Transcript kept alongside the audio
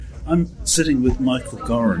I'm sitting with Michael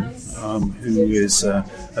Gorin, who is a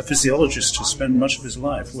physiologist who spent much of his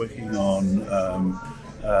life working on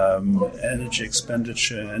energy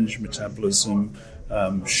expenditure, energy metabolism,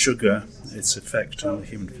 sugar, its effect on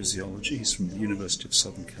human physiology. He's from the University of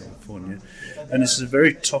Southern California. And this is a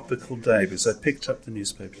very topical day because I picked up the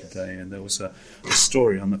newspaper today and there was a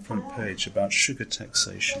story on the front page about sugar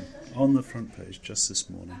taxation on the front page just this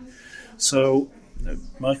morning. So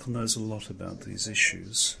Michael knows a lot about these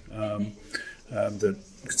issues that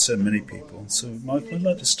concern many people. So, Michael, I'd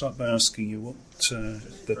like to start by asking you what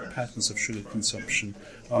the patterns of sugar consumption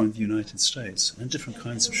are in the United States, and different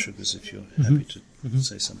kinds of sugars, if you're happy to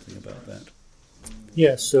say something about that.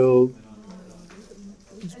 Yeah, so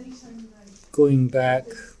going back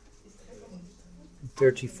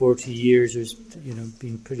 30, 40 years, there's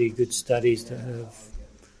been pretty good studies that have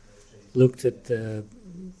looked at the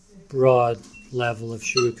broad level of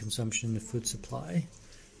sugar consumption in the food supply,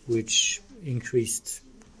 which increased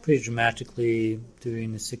pretty dramatically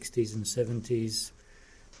during the 60s and 70s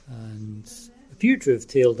and appeared to have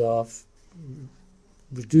tailed off,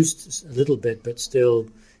 reduced a little bit, but still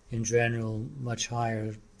in general much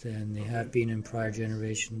higher than they have been in prior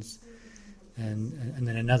generations. And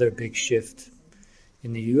then another big shift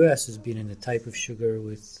in the US has been in the type of sugar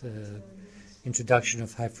with introduction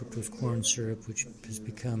of high fructose corn syrup, which has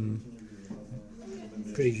become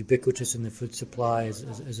pretty ubiquitous in the food supply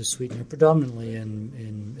as a sweetener, predominantly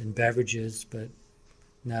in beverages, but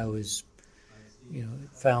now is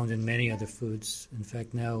found in many other foods. In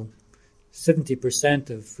fact, now 70%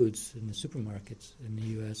 of foods in the supermarkets in the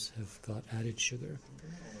U.S. have got added sugar.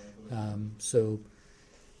 So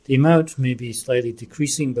the amount may be slightly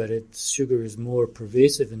decreasing, but sugar is more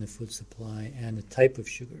pervasive in the food supply, and the type of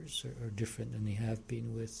sugars are different than they have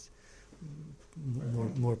been with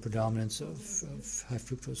more predominance of high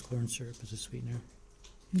fructose corn syrup as a sweetener.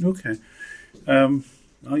 Okay.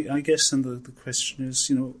 I guess then the question is,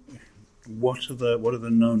 what are the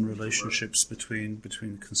known relationships between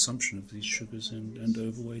consumption of these sugars and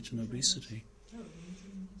overweight and obesity?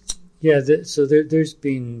 Yeah, so there's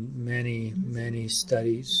been many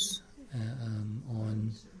studies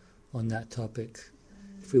on that topic.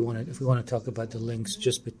 If we want to talk about the links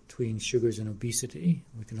just between sugars and obesity,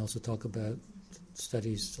 we can also talk about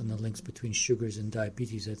studies on the links between sugars and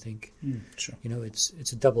diabetes. I think sure.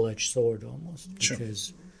 It's a double-edged sword almost, sure.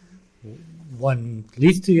 Because one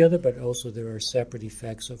leads to the other, but also there are separate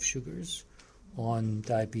effects of sugars on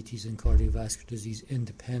diabetes and cardiovascular disease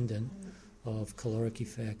independent of caloric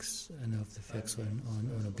effects and of the effects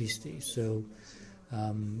on obesity. So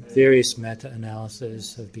various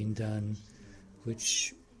meta-analyses have been done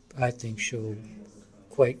which I think show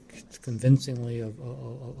quite convincingly of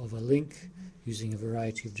a link using a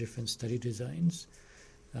variety of different study designs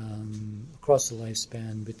across the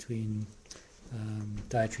lifespan between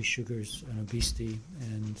dietary sugars and obesity.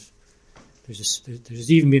 And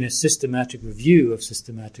there's even been a systematic review of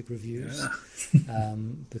systematic reviews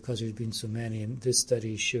because there's been so many. And this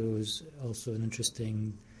study shows also an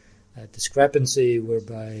interesting discrepancy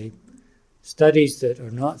whereby studies that are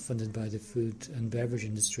not funded by the food and beverage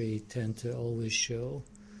industry tend to always show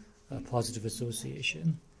a positive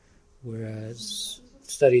association, whereas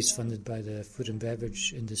studies funded by the food and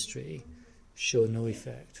beverage industry show no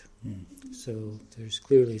effect. So there's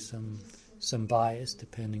clearly some bias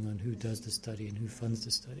depending on who does the study and who funds the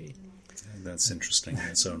study. That's interesting in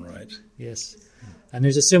its own right. Yes. And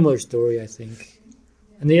there's a similar story, I think,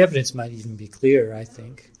 and the evidence might even be clear, I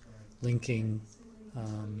think, linking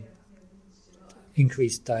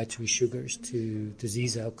increased dietary sugars to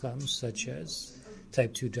disease outcomes such as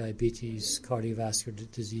type 2 diabetes,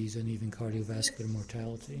 cardiovascular disease, and even cardiovascular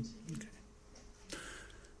mortality.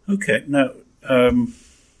 Okay. Now,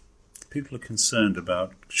 people are concerned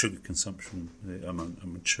about sugar consumption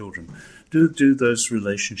among children. Do those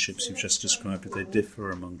relationships you've just described, do they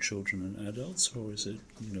differ among children and adults, or is it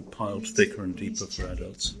piled thicker and deeper for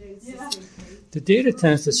adults? The data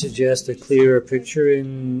tends to suggest a clearer picture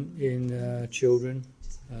in children.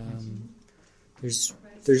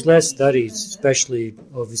 There's less studies, especially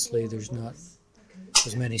obviously there's not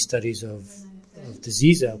as many studies of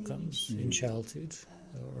disease outcomes in childhood,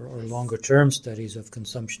 or longer-term studies of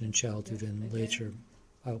consumption in childhood and later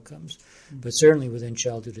outcomes. But certainly within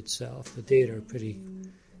childhood itself, the data are pretty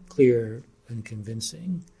clear and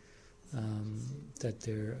convincing that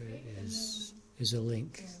there is a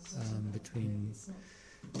link between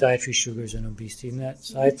dietary sugars and obesity. And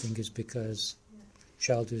that, I think, is because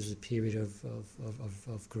childhood is a period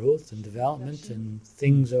of growth and development, and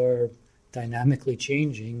things are dynamically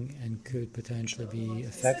changing and could potentially be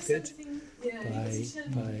affected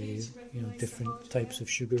by different types of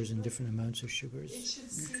sugars and different amounts of sugars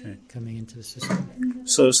coming into the system.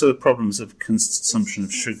 So the problems of consumption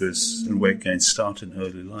of sugars and weight gain start in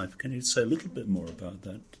early life. Can you say a little bit more about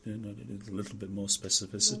that? A little bit more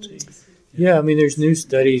specificity? Yeah, I mean, there's new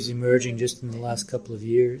studies emerging just in the last couple of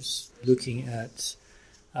years looking at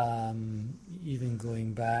even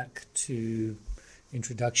going back to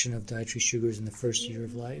introduction of dietary sugars in the first year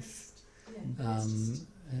of life.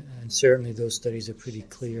 And certainly those studies are pretty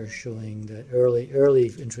clear, showing that early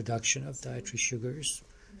introduction of dietary sugars,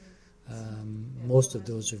 most of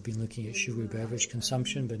those have been looking at sugary beverage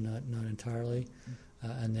consumption, but not entirely,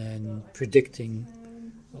 and then predicting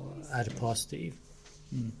adiposity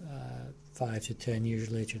 5 to 10 years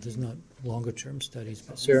later. There's not longer-term studies,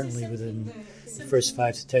 but certainly within the first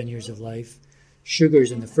 5 to 10 years of life,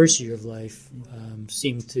 sugars in the first year of life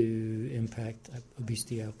seem to impact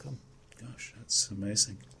obesity outcome. Gosh, that's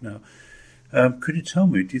amazing. Now, could you tell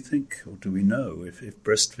me, do you think, or do we know, if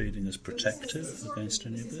breastfeeding is protective against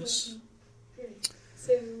any of this?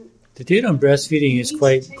 The data on breastfeeding is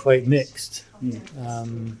quite mixed.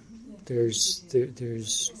 There's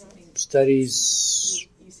studies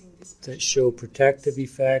that show protective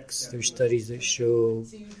effects. There's studies that show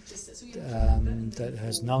that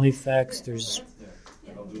has null effects. There's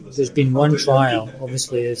been one trial.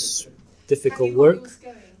 Obviously, it's difficult work,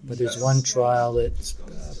 but there's one trial that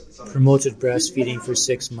promoted breastfeeding for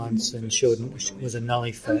 6 months and showed was a null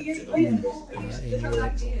effect in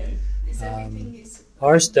Europe.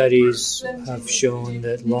 Our studies have shown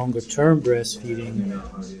that longer-term breastfeeding,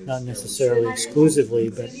 not necessarily exclusively,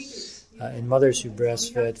 but in mothers who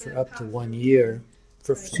breastfed for up to 1 year,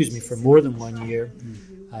 for more than 1 year,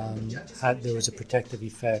 there was a protective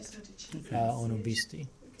effect on obesity.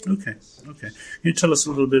 Okay. Can you tell us a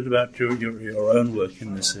little bit about your own work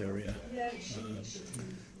in this area?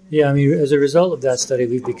 Yeah, I mean, as a result of that study,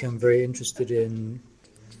 we've become very interested in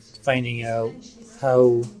finding out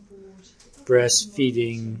how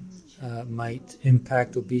breastfeeding might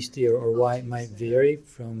impact obesity, or why it might vary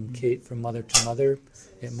from mother to mother.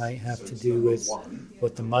 It might have to do with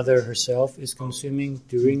what the mother herself is consuming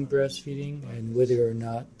during breastfeeding, and whether or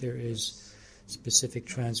not there is specific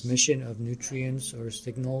transmission of nutrients or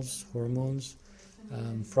signals, hormones,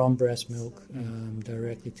 from breast milk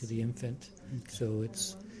directly to the infant. So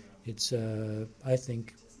it's I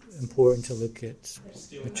think important to look at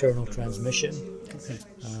maternal transmission.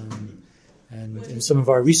 And in some of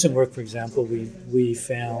our recent work, for example, we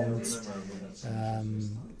found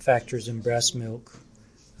factors in breast milk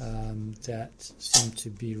that seem to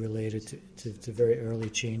be related to very early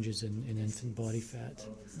changes in infant body fat.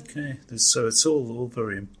 Okay, so it's all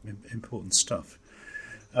very important stuff.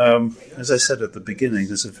 As I said at the beginning,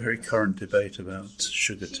 there's a very current debate about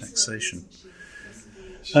sugar taxation.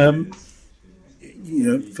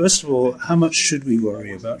 First of all, how much should we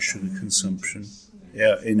worry about sugar consumption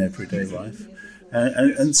in everyday life?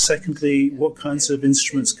 And secondly, what kinds of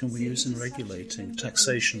instruments can we use in regulating?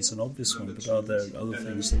 Taxation's an obvious one, but are there other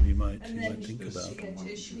things that you might think about?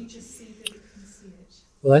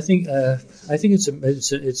 Well, I think it's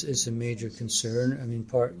a major concern. I mean,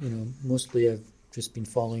 mostly I've just been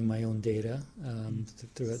following my own data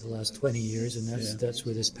throughout the last 20 years, and that's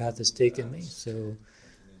where this path has taken me. So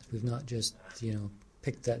we've not just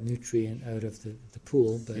picked that nutrient out of the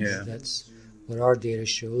pool, but that's what our data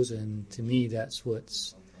shows, and to me that's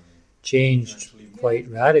what's changed quite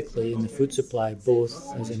radically in the food supply,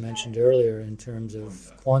 both, as I mentioned earlier, in terms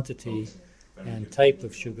of quantity and type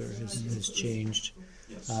of sugar has changed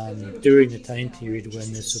during the time period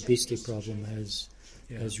when this obesity problem has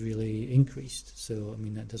really increased. So, I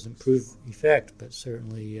mean, that doesn't prove effect, but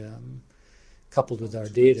certainly coupled with our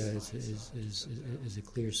data is a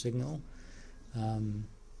clear signal.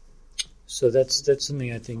 So that's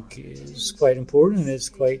something I think is quite important, and it's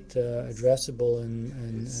quite addressable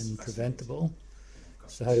and preventable.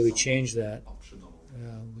 So how do we change that?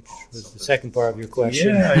 Which was the second part of your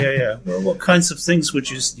question. Yeah. Well, what kinds of things would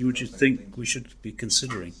you think we should be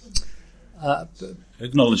considering?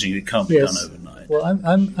 Acknowledging it can't be done overnight. Well,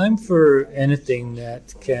 I'm for anything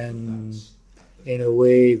that can, in a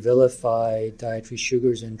way, vilify dietary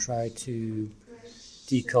sugars and try to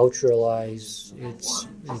deculturalize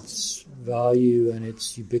its value and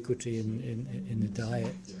its ubiquity in the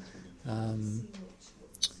diet,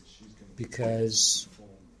 because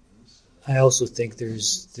I also think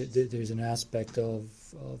there's an aspect of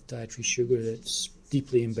dietary sugar that's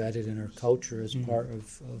deeply embedded in our culture as part of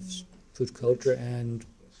food culture, and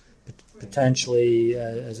potentially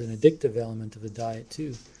as an addictive element of the diet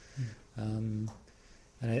too. And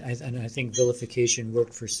I think vilification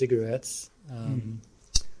worked for cigarettes.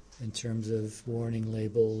 in terms of warning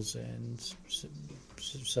labels, and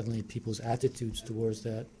suddenly people's attitudes towards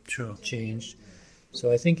that changed.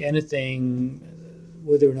 So I think anything,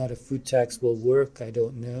 whether or not a food tax will work, I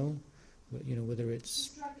don't know. Whether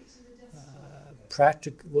it's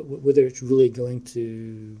practical, whether it's really going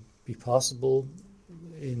to be possible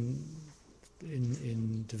in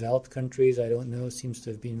developed countries, I don't know. It seems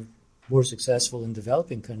to have been more successful in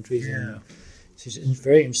developing countries. Yeah. And it's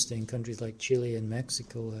very interesting. Countries like Chile and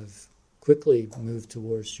Mexico have quickly moved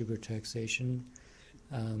towards sugar taxation.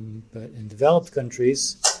 But in developed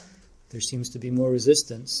countries, there seems to be more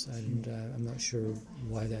resistance, and I'm not sure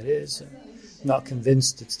why that is. I'm not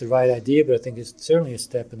convinced it's the right idea, but I think it's certainly a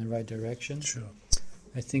step in the right direction. Sure.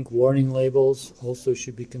 I think warning labels also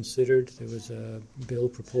should be considered. There was a bill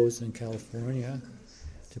proposed in California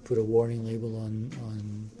to put a warning label on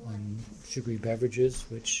sugary beverages,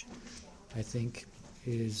 which I think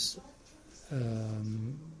is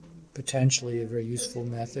potentially a very useful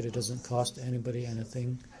method. It doesn't cost anybody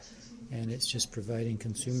anything, and it's just providing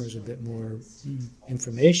consumers a bit more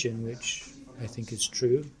information, which I think is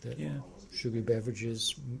true, that sugary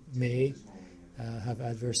beverages may have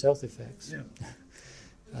adverse health effects. Yeah.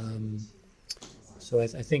 So I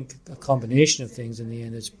think a combination of things in the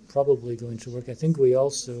end is probably going to work. I think we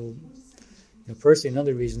also, personally,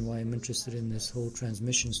 another reason why I'm interested in this whole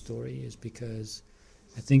transmission story is because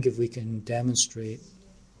I think if we can demonstrate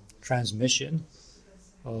transmission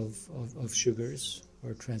of sugars,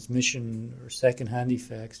 or transmission or second-hand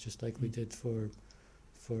effects, just like we did for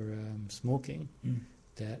smoking,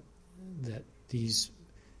 that these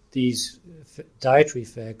dietary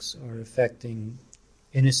effects are affecting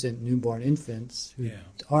innocent newborn infants who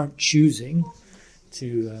aren't choosing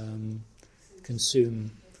to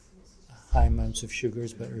consume high amounts of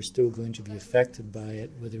sugars, but are still going to be affected by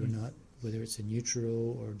it, whether it's in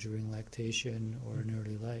utero or during lactation or in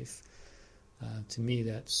early life. To me,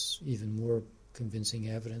 that's even more convincing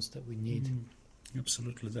evidence that we need.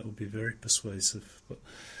 Absolutely, that would be very persuasive. But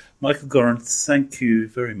Michael Goran, thank you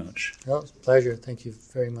very much. Well, it's a pleasure. Thank you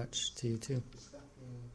very much to you too.